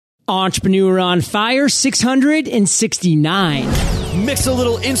Entrepreneur on Fire 669. Mix a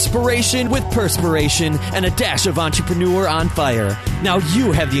little inspiration with perspiration and a dash of entrepreneur on fire. Now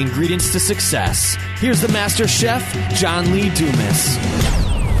you have the ingredients to success. Here's the master chef, John Lee Dumas.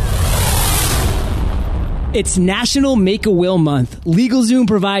 It's National Make-A-Will Month. LegalZoom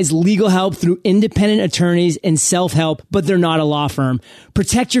provides legal help through independent attorneys and self-help, but they're not a law firm.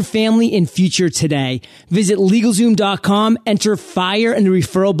 Protect your family and future today. Visit LegalZoom.com, enter FIRE in the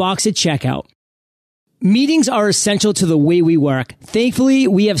referral box at checkout. Meetings are essential to the way we work. Thankfully,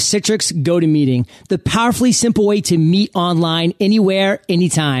 we have Citrix GoToMeeting, the powerfully simple way to meet online anywhere,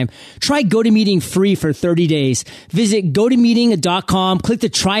 anytime. Try GoToMeeting free for 30 days. Visit gotomeeting.com, click the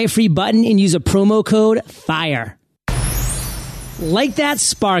try it free button, and use a promo code FIRE. Like that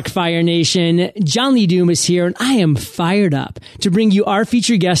spark, Fire Nation, John Lee Dumas here, and I am fired up to bring you our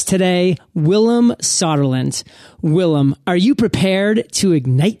featured guest today, Willem Sodderland. Willem, are you prepared to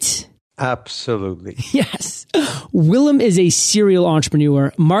ignite? Absolutely. Yes. Willem is a serial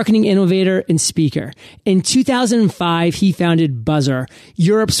entrepreneur, marketing innovator, and speaker. In 2005, he founded Buzzable,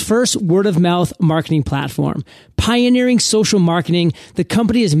 Europe's first word-of-mouth marketing platform. Pioneering social marketing, the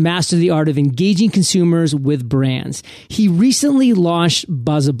company has mastered the art of engaging consumers with brands. He recently launched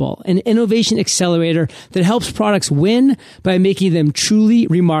Buzzable, an innovation accelerator that helps products win by making them truly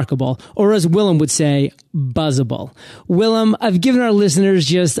remarkable, or as Willem would say, Buzzable. Willem, I've given our listeners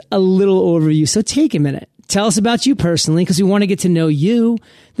just a little overview, so take a minute. Tell us about you personally, because we want to get to know you.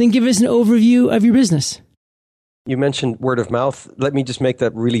 Then give us an overview of your business. You mentioned word of mouth. Let me just make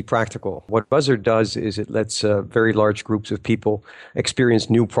that really practical. What Buzzer does is it lets very large groups of people experience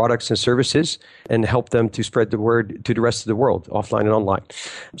new products and services and help them to spread the word to the rest of the world, offline and online.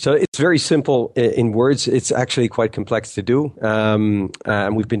 So it's very simple in words. It's actually quite complex to do.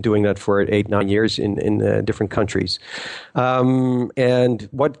 And we've been doing that for 8-9 years in different countries. And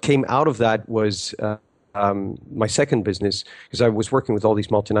what came out of that was my second business, because I was working with all these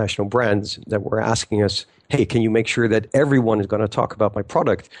multinational brands that were asking us, hey, can you make sure that everyone is going to talk about my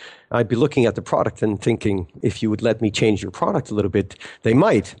product? I'd be looking at the product and thinking, if you would let me change your product a little bit, they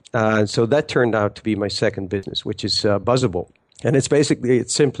might. So that turned out to be my second business, which is Buzzable. And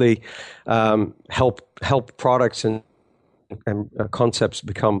it's simply help products and concepts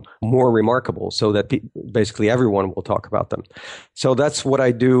become more remarkable so that basically everyone will talk about them. So that's what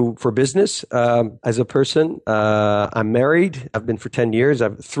I do for business. As a person, I'm married. I've been for 10 years. I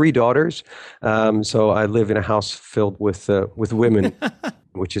have 3 daughters. So I live in a house filled with women,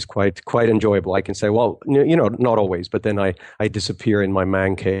 which is quite enjoyable. I can say, well, not always, but then I disappear in my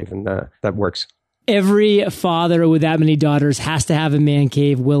man cave, and that works. Every father with that many daughters has to have a man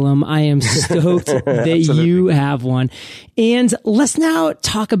cave, Willem. I am stoked that you have one. And let's now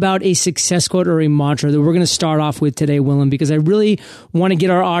talk about a success quote or a mantra that we're going to start off with today, Willem, because I really want to get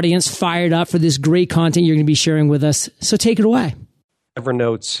our audience fired up for this great content you're going to be sharing with us. So take it away.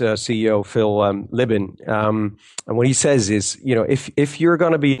 Evernote's CEO, Phil Libin, and what he says is, if you're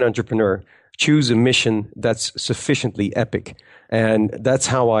going to be an entrepreneur, choose a mission that's sufficiently epic. And that's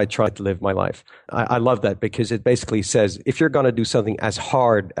how I try to live my life. I love that because it basically says, if you're going to do something as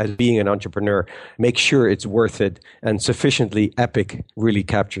hard as being an entrepreneur, make sure it's worth it, and sufficiently epic really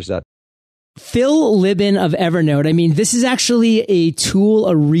captures that. Phil Libin of Evernote. I mean, this is actually a tool,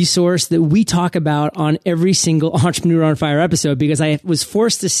 a resource that we talk about on every single Entrepreneur on Fire episode, because I was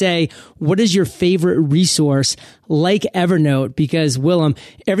forced to say, what is your favorite resource like Evernote? Because Willem,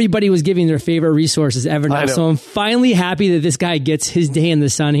 everybody was giving their favorite resources Evernote. So I'm finally happy that this guy gets his day in the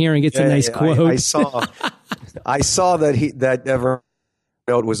sun here and gets a nice quote. I saw that Evernote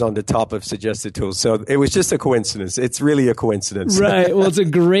was on the top of suggested tools. So it was just a coincidence. It's really a coincidence. Right. Well, it's a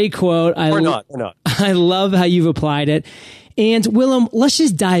great quote. Or not. I love how you've applied it. And Willem, let's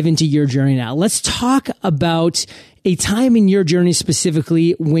just dive into your journey now. Let's talk about a time in your journey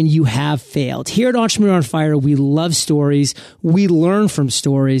specifically when you have failed. Here at Entrepreneur on Fire, we love stories. We learn from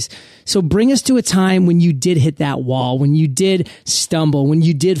stories. So bring us to a time when you did hit that wall, when you did stumble, when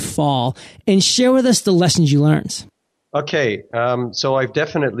you did fall, and share with us the lessons you learned. Okay, so I've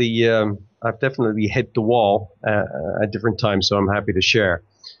definitely hit the wall at different times, so I'm happy to share.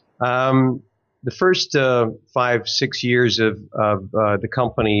 The first 5-6 years of the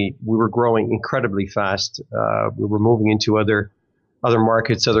company, we were growing incredibly fast. We were moving into other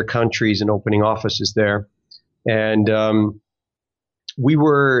markets, other countries, and opening offices there. And we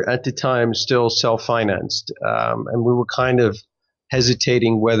were at the time still self-financed, and we were kind of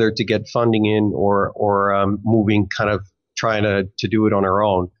hesitating whether to get funding in or moving, kind of trying to do it on our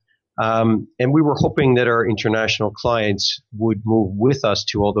own. And we were hoping that our international clients would move with us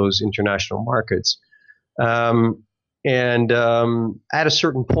to all those international markets. And at a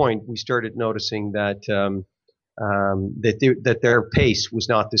certain point, we started noticing that that their pace was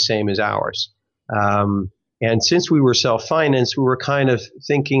not the same as ours. And since we were self-financed, we were kind of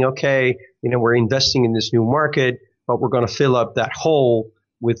thinking, okay, we're investing in this new market, but we're going to fill up that hole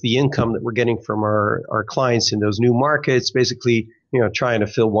with the income that we're getting from our clients in those new markets, basically, trying to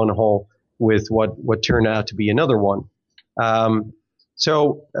fill one hole with what turned out to be another one.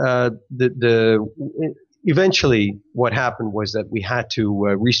 Eventually what happened was that we had to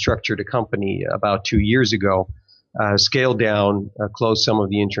restructure the company about 2 years ago, scale down, close some of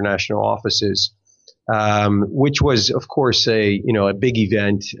the international offices, which was, of course, a big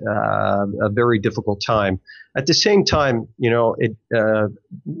event, a very difficult time. At the same time,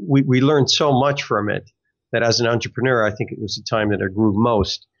 we learned so much from it that as an entrepreneur, I think it was the time that I grew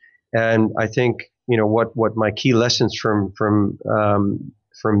most. And I think, what my key lessons from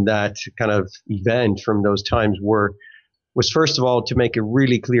that kind of event, from those times was first of all, to make a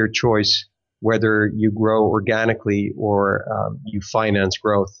really clear choice whether you grow organically or you finance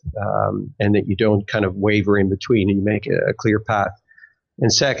growth, and that you don't kind of waver in between and you make a clear path.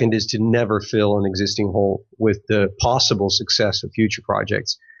 And second is to never fill an existing hole with the possible success of future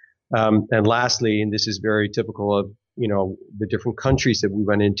projects. And lastly, and this is very typical of the different countries that we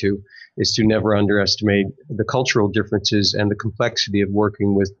went into, is to never underestimate the cultural differences and the complexity of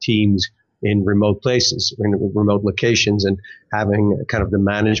working with teams in remote places, in remote locations, and having kind of the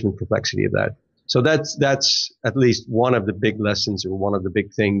management complexity of that. So that's at least one of the big lessons, or one of the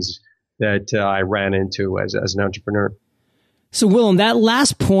big things that I ran into as an entrepreneur. So, Willem, that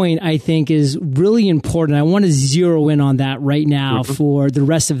last point, I think, is really important. I want to zero in on that right now for the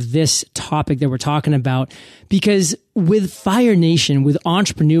rest of this topic that we're talking about, because with Fire Nation, with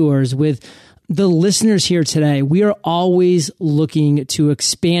entrepreneurs, with the listeners here today, we are always looking to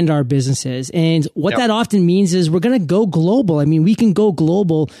expand our businesses. And what that often means is we're going to go global. I mean, we can go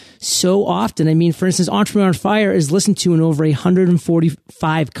global so often. I mean, for instance, Entrepreneur on Fire is listened to in over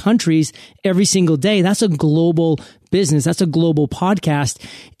 145 countries every single day. That's a global business. That's a global podcast.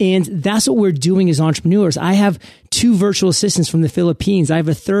 And that's what we're doing as entrepreneurs. I have 2 virtual assistants from the Philippines. I have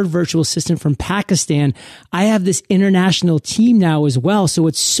a 3rd virtual assistant from Pakistan. I have this international team now as well. So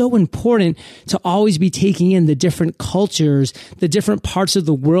it's so important to always be taking in the different cultures, the different parts of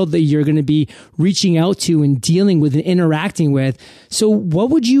the world that you're going to be reaching out to and dealing with and interacting with. So what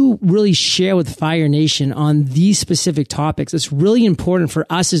would you really share with Fire Nation on these specific topics? It's really important for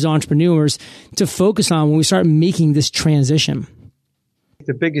us as entrepreneurs to focus on when we start making this transition.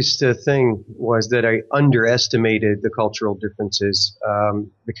 The biggest thing was that I underestimated the cultural differences,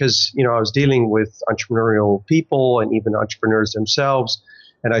 because, I was dealing with entrepreneurial people and even entrepreneurs themselves.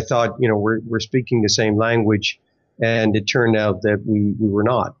 And I thought, we're speaking the same language, and it turned out that we were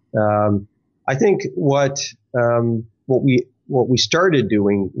not. I think what we started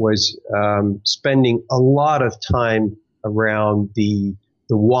doing was spending a lot of time around the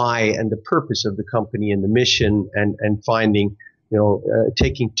why and the purpose of the company and the mission, and finding,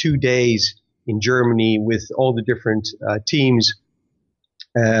 taking 2 days in Germany with all the different teams,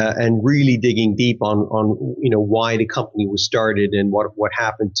 and really digging deep on why the company was started and what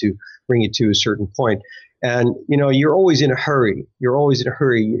happened to bring it to a certain point. And you're always in a hurry.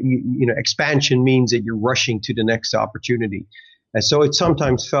 Expansion means that you're rushing to the next opportunity, and so it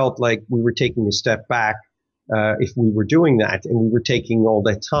sometimes felt like we were taking a step back if we were doing that, and we were taking all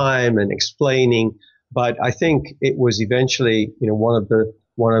that time and explaining. But I think it was eventually, one of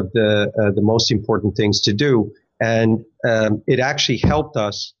the most important things to do, and it actually helped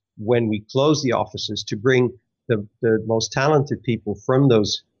us when we closed the offices to bring the most talented people from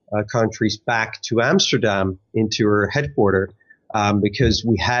those countries back to Amsterdam into our headquarters, because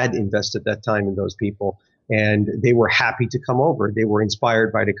we had invested that time in those people, and they were happy to come over. They were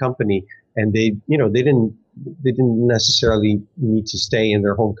inspired by the company, and they didn't necessarily need to stay in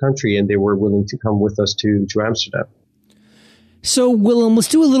their home country, and they were willing to come with us to Amsterdam. So, Willem, let's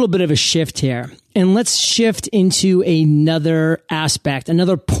do a little bit of a shift here, and let's shift into another aspect,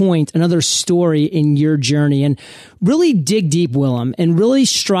 another point, another story in your journey, and really dig deep, Willem, and really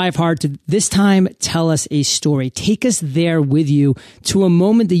strive hard to this time tell us a story. Take us there with you to a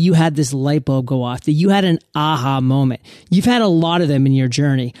moment that you had this light bulb go off, that you had an aha moment. You've had a lot of them in your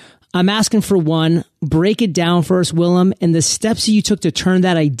journey. I'm asking for one. Break it down for us, Willem, and the steps that you took to turn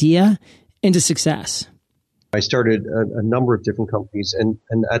that idea into success. I started a number of different companies, and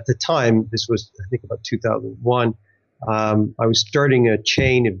at the time, this was, I think, about 2001, I was starting a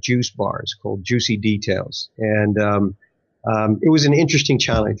chain of juice bars called Juicy Details. And it was an interesting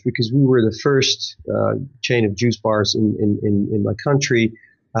challenge because we were the first chain of juice bars in my country.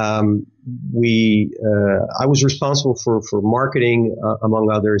 I was responsible for marketing, among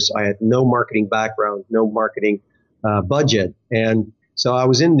others. I had no marketing background, no marketing budget. And so I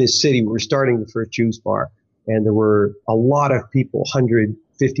was in this city. We were starting the first juice bar, and there were a lot of people,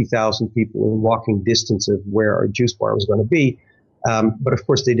 150,000 people in walking distance of where our juice bar was going to be. But of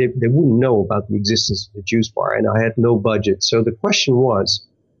course, they wouldn't know about the existence of the juice bar, and I had no budget. So the question was,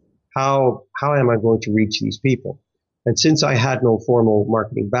 how am I going to reach these people? And since I had no formal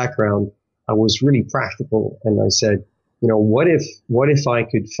marketing background, I was really practical, and I said, what if I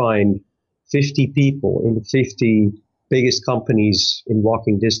could find 50 people in the 50 biggest companies in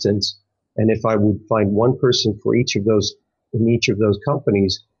walking distance, and if I would find one person for each of those in each of those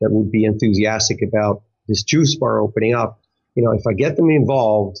companies that would be enthusiastic about this juice bar opening up, if I get them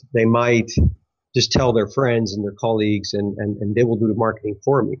involved, they might just tell their friends and their colleagues, and they will do the marketing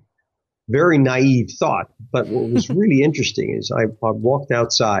for me. Very naive thought, but what was really interesting is I walked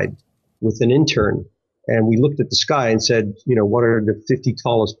outside with an intern, and we looked at the sky and said, what are the 50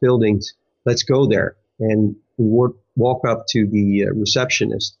 tallest buildings? Let's go there. And we would walk up to the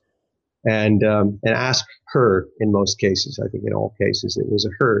receptionist and ask her, in most cases, I think in all cases it was a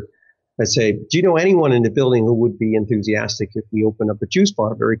her. I'd say, do you know anyone in the building who would be enthusiastic if we open up a juice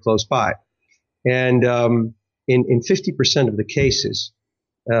bar very close by? And in 50% of the cases,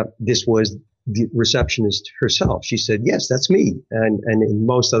 this was the receptionist herself. She said, yes, that's me. And in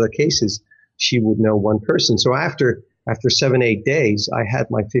most other cases, she would know one person. So after 7-8 days, I had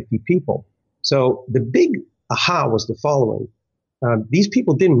my 50 people. So the big aha was the following. These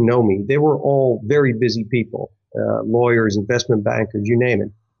people didn't know me. They were all very busy people, lawyers, investment bankers, you name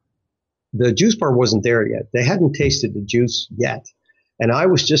it. The juice bar wasn't there yet. They hadn't tasted the juice yet. And I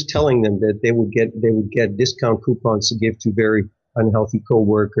was just telling them that they would get discount coupons to give to very unhealthy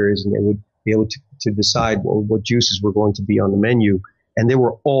coworkers, and they would be able to decide what juices were going to be on the menu. And they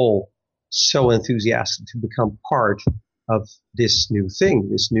were all so enthusiastic to become part of this new thing,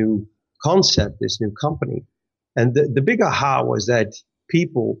 this new concept, this new company. And the big aha was that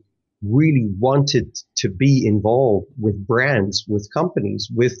people really wanted to be involved with brands, with companies,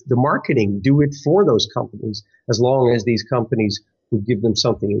 with the marketing, do it for those companies, as long as these companies would give them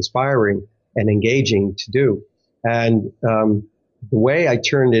something inspiring and engaging to do. And the way I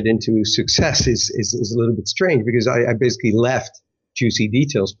turned it into success is a little bit strange, because I basically left Juicy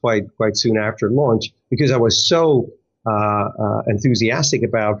Details quite soon after launch, because I was so enthusiastic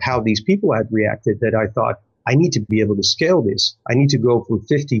about how these people had reacted that I thought, I need to be able to scale this. I need to go from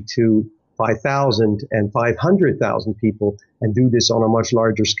 50 to 5,000 and 500,000 people and do this on a much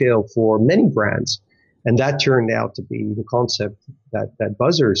larger scale for many brands. And that turned out to be the concept that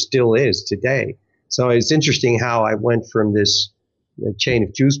Buzzer still is today. So it's interesting how I went from this chain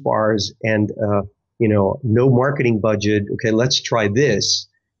of juice bars and, no marketing budget. Okay, let's try this.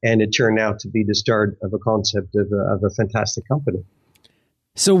 And it turned out to be the start of a concept of a fantastic company.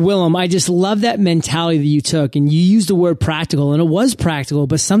 So Willem, I just love that mentality that you took, and you used the word practical, and it was practical,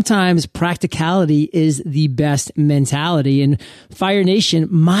 but sometimes practicality is the best mentality. And Fire Nation,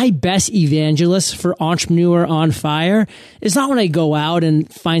 my best evangelist for Entrepreneur on Fire is not when I go out and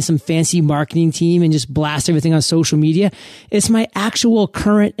find some fancy marketing team and just blast everything on social media. It's my actual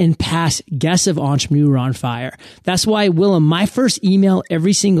current and past guests of Entrepreneur on Fire. That's why, Willem, my first email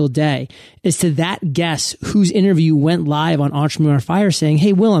every single day is to that guest whose interview went live on Entrepreneur on Fire saying,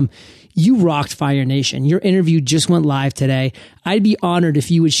 hey, Willem, you rocked Fire Nation. Your interview just went live today. I'd be honored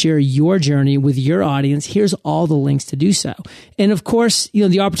if you would share your journey with your audience. Here's all the links to do so. And of course,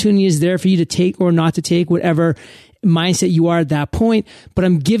 the opportunity is there for you to take or not to take whatever mindset you are at that point. But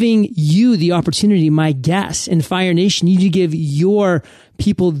I'm giving you the opportunity, my guests in Fire Nation, you need to give your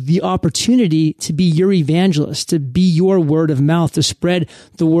people the opportunity to be your evangelist, to be your word of mouth, to spread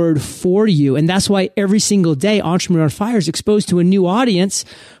the word for you. And that's why every single day Entrepreneur on Fire is exposed to a new audience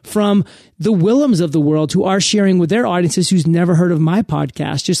from the Willems of the world who are sharing with their audiences who's never heard of my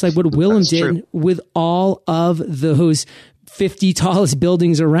podcast, just like what Willem did with all of those 50 tallest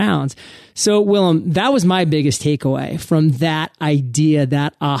buildings around. So Willem, that was my biggest takeaway from that idea,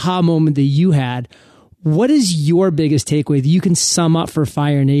 that aha moment that you had. What is your biggest takeaway that you can sum up for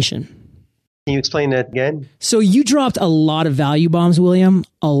Fire Nation? Can you explain that again? So you dropped a lot of value bombs, William,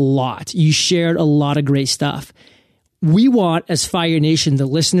 a lot. You shared a lot of great stuff. We want, as Fire Nation, the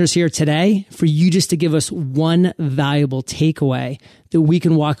listeners here today, for you just to give us one valuable takeaway that we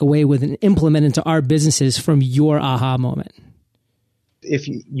can walk away with and implement into our businesses from your aha moment. If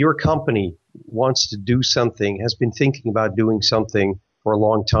your company wants to do something, has been thinking about doing something for a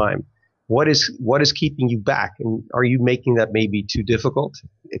long time, what is keeping you back? And are you making that maybe too difficult?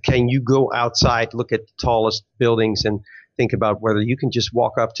 Can you go outside, look at the tallest buildings and think about whether you can just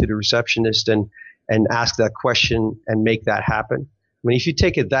walk up to the receptionist and ask that question and make that happen. I mean, if you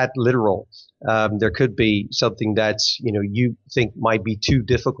take it that literal, there could be something that's, you think might be too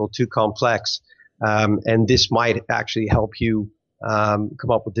difficult, too complex. And this might actually help you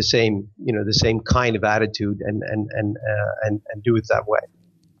come up with the same kind of attitude and do it that way.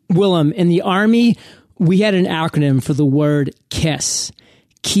 Willem, in the Army, we had an acronym for the word KISS.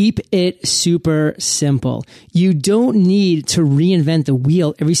 Keep it super simple. You don't need to reinvent the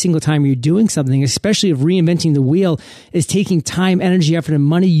wheel every single time you're doing something, especially if reinventing the wheel is taking time, energy, effort, and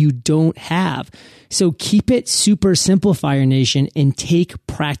money you don't have. So keep it super simple, Fire Nation, and take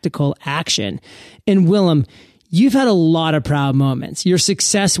practical action. And Willem, you've had a lot of proud moments. Your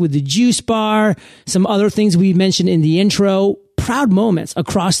success with the juice bar, some other things we mentioned in the intro, proud moments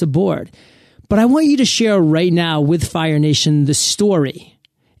across the board. But I want you to share right now with Fire Nation the story.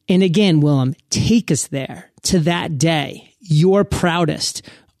 And again, Willem, take us there to that day, your proudest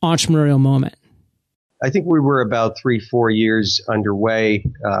entrepreneurial moment. I think we were about 3-4 years underway,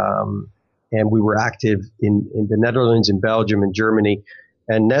 and we were active in the Netherlands, in Belgium, and Germany.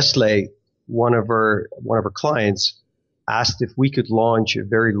 And Nestle, one of our clients, asked if we could launch a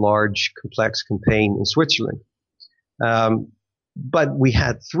very large, complex campaign in Switzerland. But we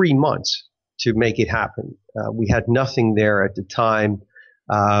had 3 months to make it happen. We had nothing there at the time.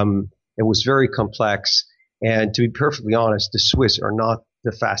 It was very complex. And to be perfectly honest, the Swiss are not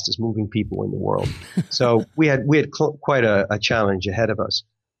the fastest moving people in the world. So we had quite a challenge ahead of us.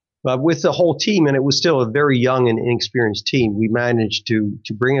 But with the whole team, and it was still a very young and inexperienced team, we managed to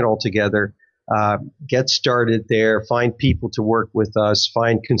bring it all together, get started there, find people to work with us,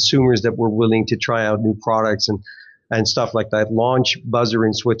 find consumers that were willing to try out new products and stuff like that, launch Buzzer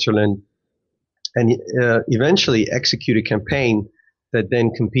in Switzerland, and eventually execute a campaign that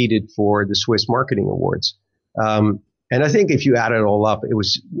then competed for the Swiss Marketing Awards. And I think if you add it all up, it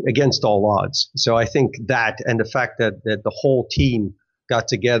was against all odds. So I think that, and the fact that the whole team got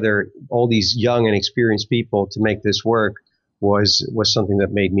together, all these young and experienced people to make this work was something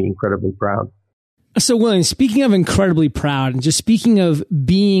that made me incredibly proud. So, William, speaking of incredibly proud, and just speaking of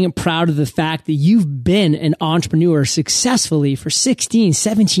being proud of the fact that you've been an entrepreneur successfully for 16,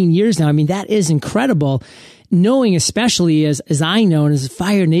 17 years now, I mean, that is incredible. Knowing, especially as I know and as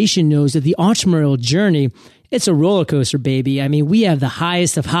Fire Nation knows, that the entrepreneurial journey, it's a roller coaster, baby. I mean, we have the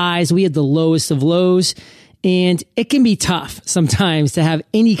highest of highs, we have the lowest of lows, and it can be tough sometimes to have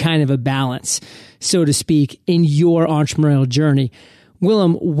any kind of a balance, so to speak, in your entrepreneurial journey.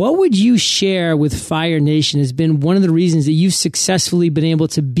 Willem, what would you share with Fire Nation has been one of the reasons that you've successfully been able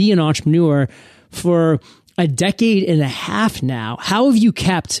to be an entrepreneur for a decade and a half now? How have you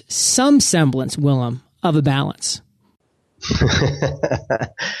kept some semblance, Willem, of a balance?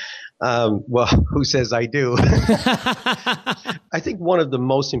 Well, who says I do? I think one of the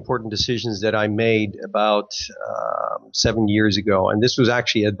most important decisions that I made about 7 years ago, and this was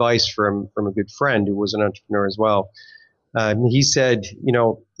actually advice from a good friend who was an entrepreneur as well. He said,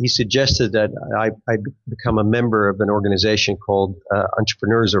 he suggested that I become a member of an organization called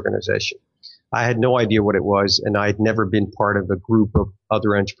Entrepreneurs Organization. I had no idea what it was, and I'd never been part of a group of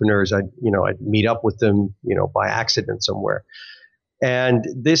other entrepreneurs. I'd meet up with them, by accident somewhere. And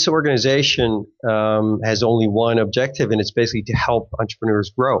this organization has only one objective, and it's basically to help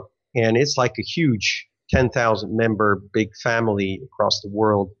entrepreneurs grow. And it's like a huge 10,000 member big family across the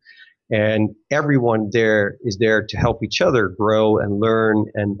world. And everyone there is there to help each other grow and learn.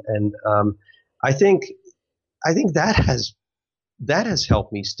 And I think that has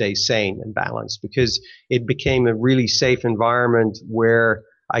helped me stay sane and balanced, because it became a really safe environment where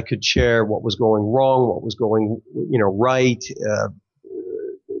I could share what was going wrong, what was going, right,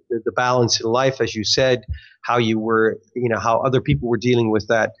 the balance in life, as you said, how you were, how other people were dealing with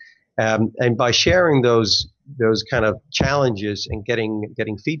that. And by sharing those kind of challenges and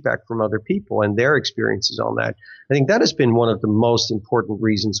getting feedback from other people and their experiences on that, I think that has been one of the most important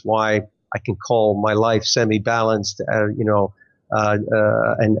reasons why I can call my life semi-balanced, and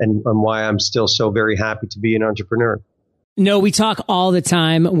why I'm still so very happy to be an entrepreneur. No, we talk all the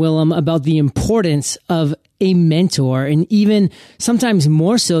time, Willem, about the importance of a mentor, and even sometimes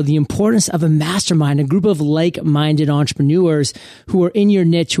more so the importance of a mastermind, a group of like-minded entrepreneurs who are in your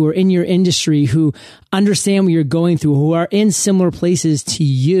niche, who are in your industry, who understand what you're going through, who are in similar places to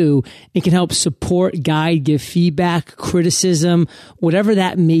you, and can help support, guide, give feedback, criticism, whatever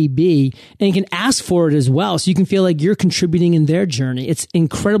that may be. And you can ask for it as well, so you can feel like you're contributing in their journey. It's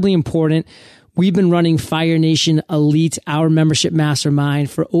incredibly important. We've been running Fire Nation Elite, our membership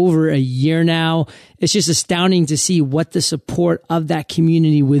mastermind, for over a year now. It's just astounding to see what the support of that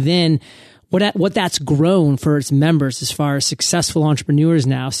community within what that's grown for its members as far as successful entrepreneurs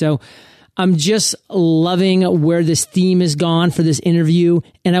now. So I'm just loving where this theme has gone for this interview.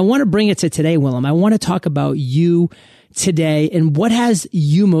 And I want to bring it to today, Willem. I want to talk about you today and what has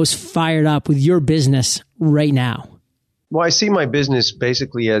you most fired up with your business right now. Well, I see my business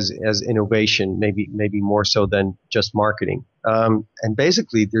basically as innovation, maybe more so than just marketing. And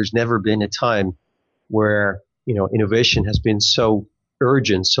basically, there's never been a time where, innovation has been so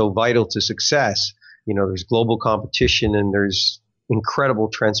urgent, so vital to success. There's global competition and there's incredible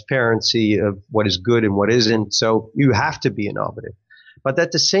transparency of what is good and what isn't. So you have to be innovative. But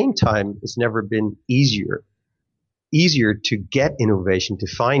at the same time, it's never been easier to get innovation, to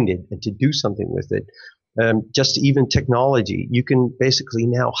find it and to do something with it. Just even technology, you can basically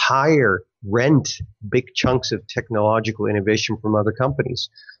now rent big chunks of technological innovation from other companies.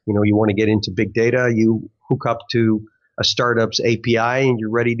 You want to get into big data, you hook up to a startup's API and you're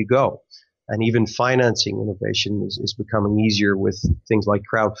ready to go. And even financing innovation is becoming easier with things like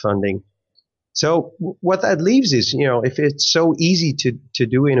crowdfunding. So what that leaves is, if it's so easy to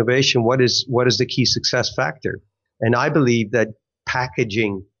do innovation, what is the key success factor? And I believe that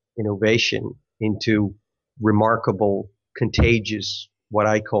packaging innovation into remarkable, contagious, what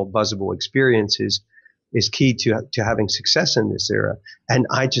I call buzzable experiences is key to having success in this era. And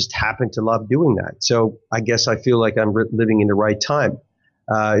I just happen to love doing that. So I guess I feel like I'm living in the right time.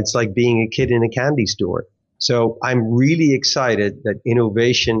 It's like being a kid in a candy store. So I'm really excited that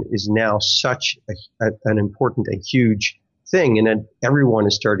innovation is now such an important and huge thing, and that everyone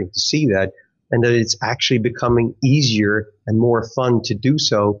is starting to see that, and that it's actually becoming easier and more fun to do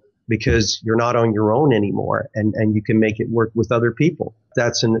so because you're not on your own anymore, and you can make it work with other people.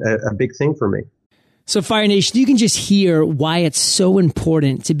 That's a big thing for me. So Fire Nation, you can just hear why it's so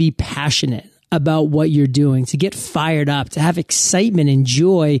important to be passionate about what you're doing, to get fired up, to have excitement and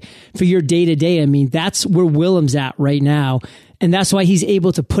joy for your day to day. I mean, that's where Willem's at right now. And that's why he's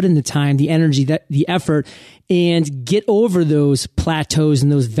able to put in the time, the energy, the effort, and get over those plateaus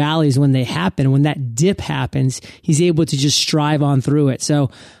and those valleys when they happen. When that dip happens, he's able to just strive on through it. So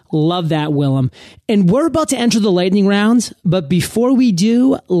love that, Willem. And we're about to enter the lightning rounds. But before we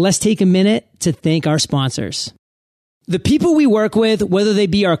do, let's take a minute to thank our sponsors. The people we work with, whether they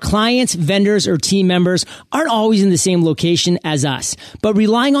be our clients, vendors, or team members, aren't always in the same location as us. But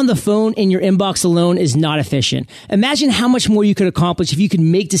relying on the phone in your inbox alone is not efficient. Imagine how much more you could accomplish if you could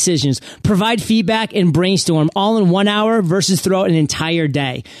make decisions, provide feedback, and brainstorm all in 1 hour versus throughout an entire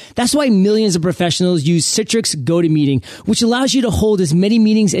day. That's why millions of professionals use Citrix GoToMeeting, which allows you to hold as many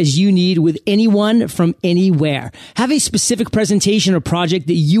meetings as you need with anyone from anywhere. Have a specific presentation or project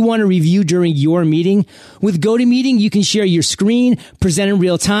that you want to review during your meeting? With GoToMeeting, you can share your screen, present in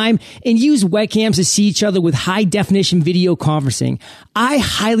real time, and use webcams to see each other with high definition video conferencing. I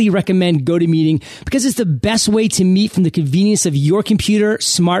highly recommend GoToMeeting because it's the best way to meet from the convenience of your computer,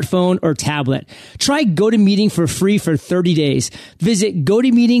 smartphone, or tablet. Try GoToMeeting for free for 30 days. Visit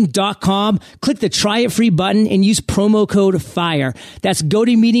gotomeeting.com, click the try it free button, and use promo code FIRE. That's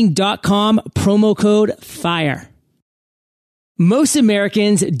gotomeeting.com, promo code FIRE. Most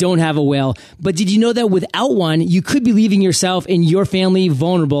Americans don't have a will, but did you know that without one, you could be leaving yourself and your family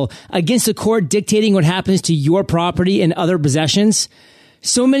vulnerable against the court dictating what happens to your property and other possessions?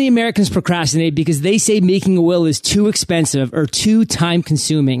 So many Americans procrastinate because they say making a will is too expensive or too time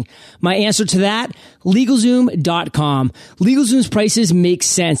consuming. My answer to that? LegalZoom.com. LegalZoom's prices make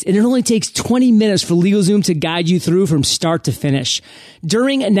sense, and it only takes 20 minutes for LegalZoom to guide you through from start to finish.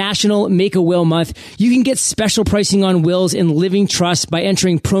 During National Make a Will Month, you can get special pricing on wills and living trusts by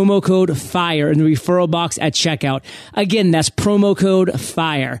entering promo code FIRE in the referral box at checkout. Again, that's promo code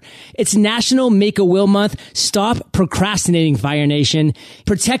FIRE. It's National Make a Will Month. Stop procrastinating, Fire Nation.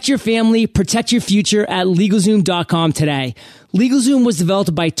 Protect your family, protect your future at LegalZoom.com today. LegalZoom was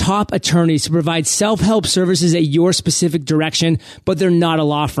developed by top attorneys to provide self-help services at your specific direction, but they're not a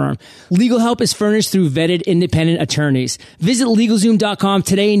law firm. Legal help is furnished through vetted independent attorneys. Visit LegalZoom.com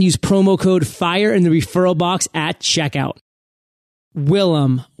today and use promo code FIRE in the referral box at checkout.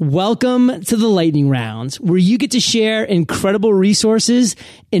 Willem, welcome to the lightning rounds, where you get to share incredible resources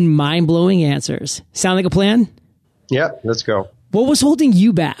and mind-blowing answers. Sound like a plan? Yeah, let's go. What was holding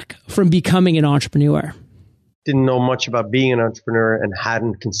you back from becoming an entrepreneur? Didn't know much about being an entrepreneur and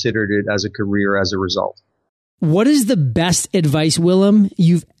hadn't considered it as a career as a result. What is the best advice, Willem,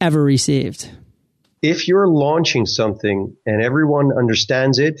 you've ever received? If you're launching something and everyone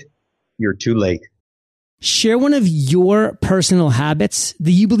understands it, you're too late. Share one of your personal habits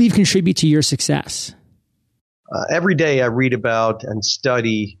that you believe contribute to your success. Every day I read about and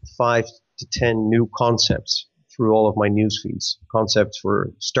study 5 to 10 new concepts through all of my news feeds, concepts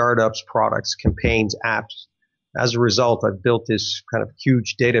for startups, products, campaigns, apps. As a result, I've built this kind of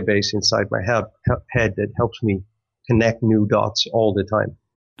huge database inside my head that helps me connect new dots all the time.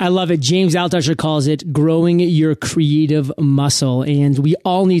 I love it. James Altucher calls it growing your creative muscle. And we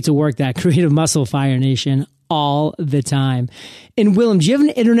all need to work that creative muscle, Fire Nation, all the time. And Willem, do you have an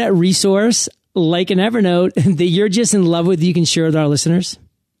internet resource like an Evernote that you're just in love with you can share with our listeners?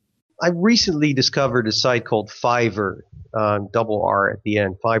 I recently discovered a site called Fiverr, double R at the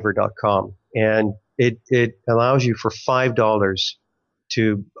end, Fiverr.com. And it allows you for $5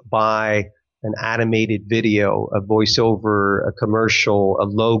 to buy an animated video, a voiceover, a commercial, a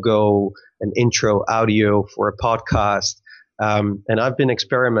logo, an intro audio for a podcast. And I've been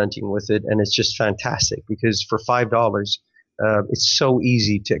experimenting with it, and it's just fantastic because for $5, it's so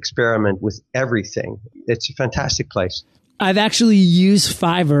easy to experiment with everything. It's a fantastic place. I've actually used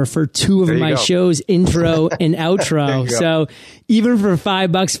Fiverr for two of my shows, intro and outro. So even for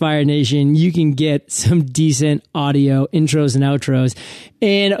 $5, Fire Nation, you can get some decent audio intros and outros.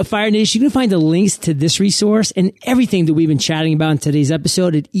 And Fire Nation, you can find the links to this resource and everything that we've been chatting about in today's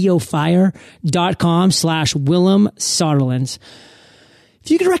episode at eofire.com/Willem Sodderland. If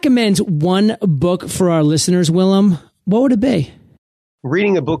you could recommend one book for our listeners, Willem, what would it be?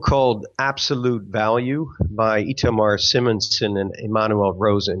 Reading a book called Absolute Value by Itamar Simonson and Emmanuel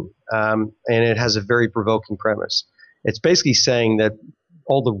Rosen. And it has a very provoking premise. It's basically saying that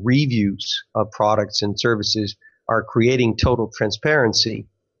all the reviews of products and services are creating total transparency.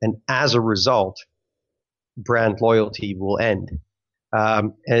 And as a result, brand loyalty will end.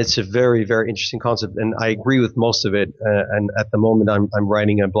 And it's a very, very interesting concept. And I agree with most of it. And at the moment, I'm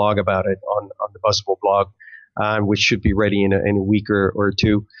writing a blog about it on the Buzzable blog. Which should be ready in a week or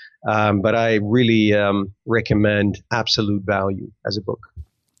two. But I really recommend Absolute Value as a book.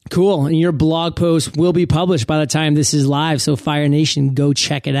 Cool. And your blog post will be published by the time this is live. So Fire Nation, go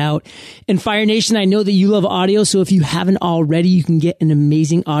check it out. And Fire Nation, I know that you love audio. So if you haven't already, you can get an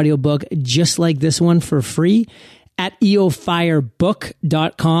amazing audiobook just like this one for free at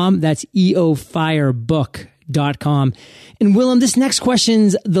eofirebook.com. That's eofirebook.com. And Willem, this next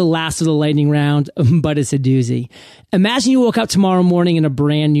question's the last of the lightning round, but it's a doozy. Imagine you woke up tomorrow morning in a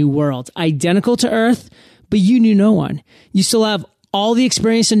brand new world, identical to Earth, but you knew no one. You still have all the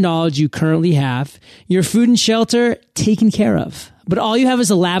experience and knowledge you currently have, your food and shelter taken care of, but all you have is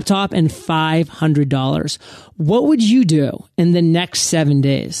a laptop and $500. What would you do in the next 7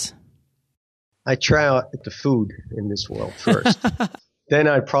 days? I try out the food in this world first. Then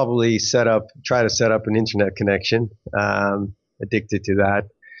I'd probably try to set up an internet connection, addicted to that.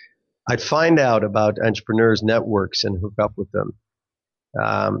 I'd find out about entrepreneurs' networks and hook up with them.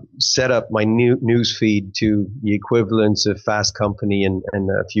 Set up my news feed to the equivalents of Fast Company and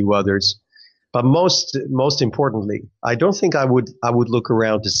a few others. But most importantly, I don't think I would look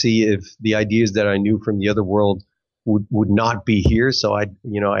around to see if the ideas that I knew from the other world would not be here. So I'd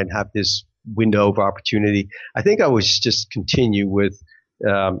have this window of opportunity. I think I would just continue with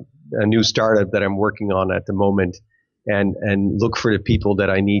a new startup that I'm working on at the moment and look for the people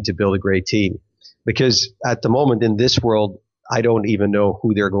that I need to build a great team. Because at the moment in this world, I don't even know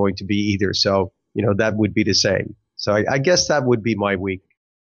who they're going to be either. So, that would be the same. So I guess that would be my week.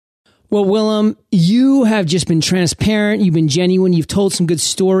 Well, Willem, you have just been transparent. You've been genuine. You've told some good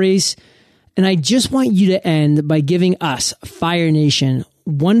stories. And I just want you to end by giving us, Fire Nation,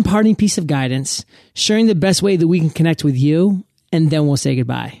 one parting piece of guidance, sharing the best way that we can connect with you, and then we'll say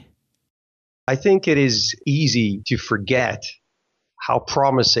goodbye. I think it is easy to forget how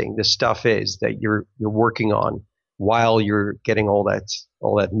promising the stuff is that you're working on while you're getting all that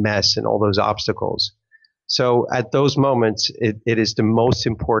mess and all those obstacles. So at those moments, it is the most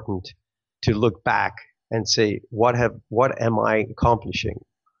important to look back and say, what am I accomplishing?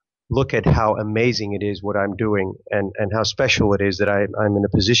 Look at how amazing it is what I'm doing and how special it is that I'm in a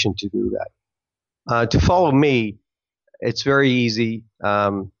position to do that. To follow me, it's very easy.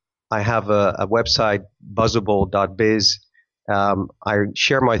 I have a website, buzzable.biz. I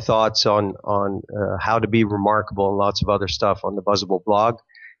share my thoughts on how to be remarkable and lots of other stuff on the Buzzable blog.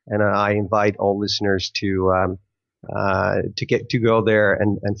 And I invite all listeners to go there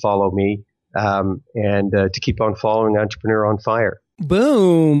and follow me, and to keep on following Entrepreneur on Fire.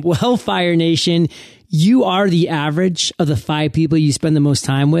 Boom. Well, Fire Nation, you are the average of the 5 people you spend the most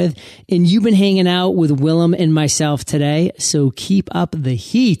time with, and you've been hanging out with Willem and myself today, so keep up the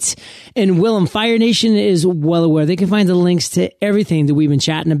heat. And Willem, Fire Nation is well aware. They can find the links to everything that we've been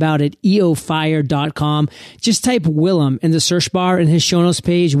chatting about at eofire.com. Just type Willem in the search bar and his show notes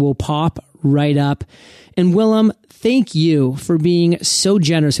page will pop right up. And Willem, thank you for being so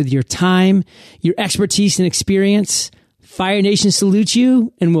generous with your time, your expertise and experience. Fire Nation salutes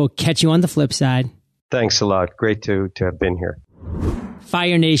you, and we'll catch you on the flip side. Thanks a lot. Great to have been here.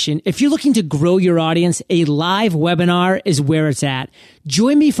 Fire Nation, if you're looking to grow your audience, a live webinar is where it's at.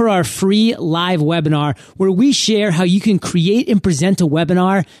 Join me for our free live webinar where we share how you can create and present a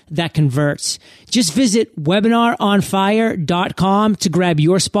webinar that converts. Just visit webinaronfire.com to grab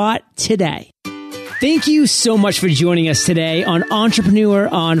your spot today. Thank you so much for joining us today on Entrepreneur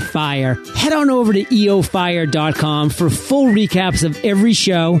on Fire. Head on over to eofire.com for full recaps of every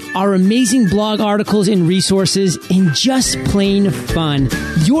show, our amazing blog articles and resources, and just plain fun.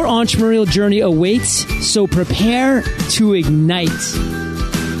 Your entrepreneurial journey awaits, so prepare to ignite.